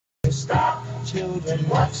Stop, children,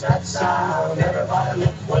 watch that sound. Everybody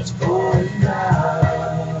look what's going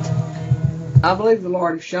down. I believe the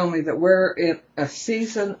Lord has shown me that we're in a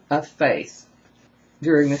season of faith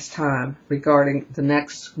during this time regarding the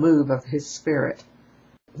next move of His Spirit.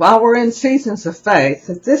 While we're in seasons of faith,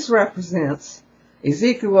 that this represents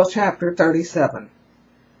Ezekiel chapter 37. It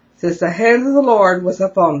says, the hand of the Lord was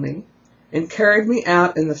upon me, and carried me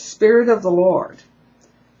out in the spirit of the Lord,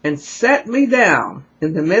 and set me down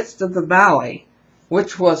in the midst of the valley,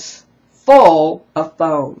 which was full of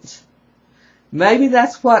bones. Maybe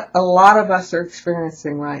that's what a lot of us are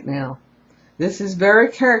experiencing right now. This is very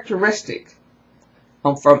characteristic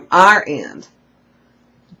from our end.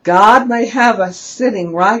 God may have us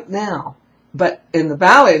sitting right now, but in the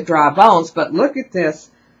valley of dry bones. But look at this.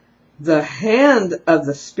 The hand of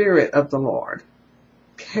the Spirit of the Lord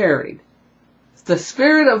carried. The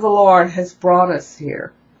Spirit of the Lord has brought us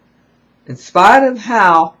here. In spite of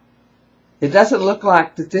how it doesn't look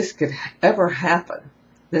like that this could ever happen,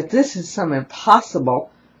 that this is some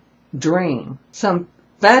impossible dream, some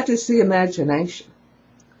fantasy imagination,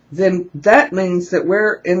 then that means that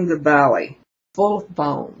we're in the valley full of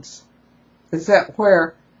bones. Is that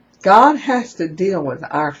where God has to deal with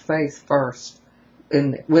our faith first,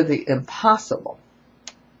 with the impossible,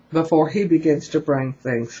 before He begins to bring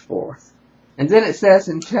things forth. And then it says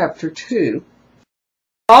in chapter 2,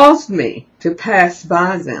 caused me to pass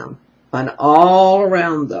by them, and all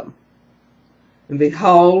around them. And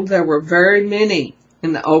behold, there were very many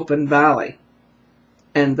in the open valley,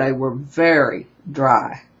 and they were very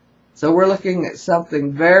dry. So we're looking at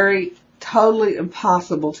something very totally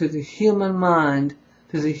impossible to the human mind,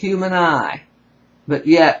 to the human eye. But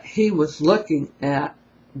yet He was looking at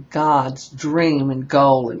God's dream and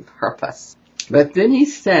goal and purpose. But then He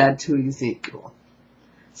said to Ezekiel,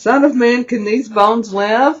 Son of man, can these bones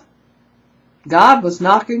live? God was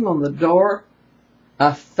knocking on the door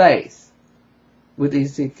of faith with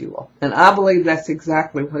Ezekiel. And I believe that's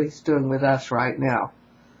exactly what He's doing with us right now,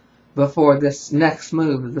 before this next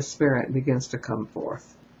move of the Spirit begins to come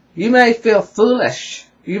forth. You may feel foolish.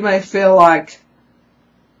 You may feel like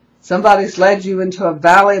somebody's led you into a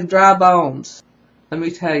valley of dry bones. Let me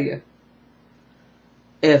tell you,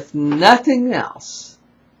 if nothing else,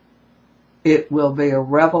 it will be a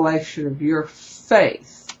revelation of your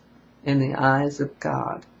faith in the eyes of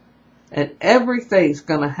God. And everything's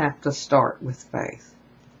going to have to start with faith.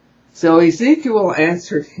 So Ezekiel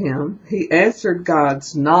answered him. He answered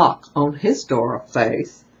God's knock on his door of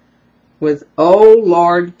faith with, O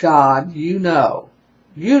Lord God, you know,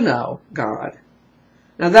 God.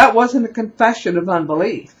 Now that wasn't a confession of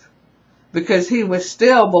unbelief, because he was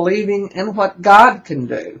still believing in what God can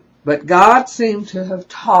do. But God seemed to have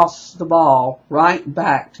tossed the ball right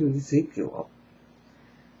back to Ezekiel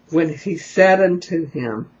when He said unto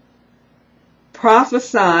him,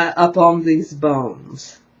 prophesy upon these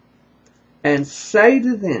bones, and say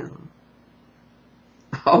to them,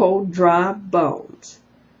 O dry bones,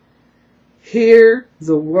 hear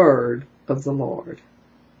the word of the Lord.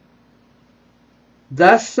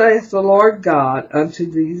 Thus saith the Lord God unto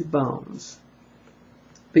these bones,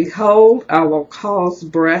 behold, I will cause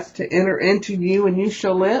breath to enter into you, and you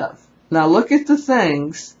shall live. Now look at the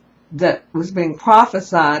things that was being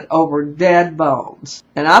prophesied over dead bones.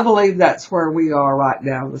 And I believe that's where we are right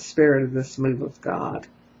now in the spirit of this move of God.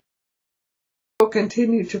 We'll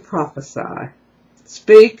continue to prophesy.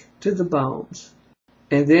 Speak to the bones.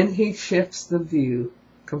 And then He shifts the view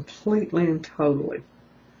completely and totally.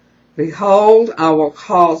 Behold, I will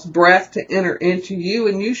cause breath to enter into you,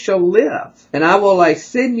 and you shall live. And I will lay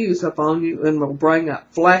sinews upon you, and will bring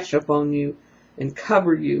up flesh upon you, and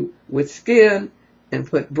cover you with skin, and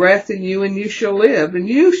put breath in you, and you shall live. And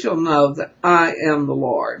you shall know that I am the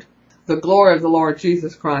Lord. The glory of the Lord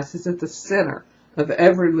Jesus Christ is at the center of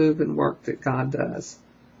every move and work that God does.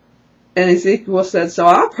 And Ezekiel said, so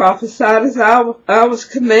I prophesied as I was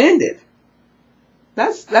commanded.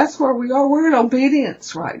 That's where we are. We're in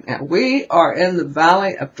obedience right now. We are in the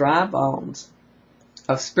valley of dry bones,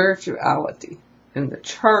 of spirituality, in the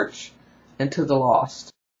church and to the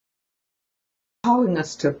lost. Calling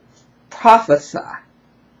us to prophesy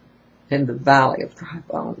in the valley of dry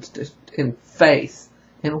bones, in faith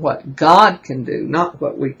in what God can do, not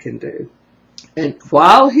what we can do. And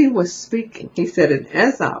while He was speaking, He said, and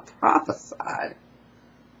as I prophesied,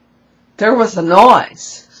 there was a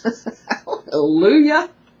noise. Hallelujah.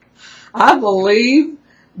 I believe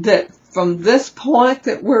that from this point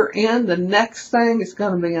that we're in, the next thing is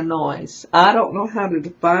going to be a noise. I don't know how to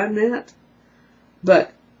define that,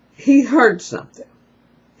 but he heard something.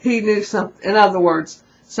 He knew something. In other words,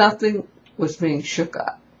 something was being shook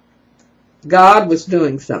up. God was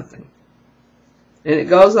doing something. And it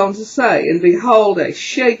goes on to say, and behold, a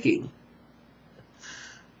shaking,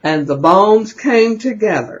 and the bones came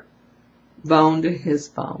together, bone to his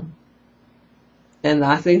bone. And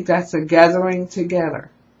I think that's a gathering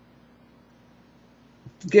together.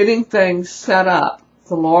 Getting things set up.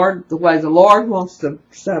 The way the Lord wants them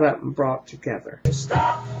set up and brought together.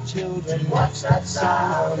 Stop, children, watch that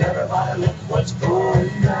sound. Everybody look what's going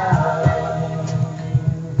down.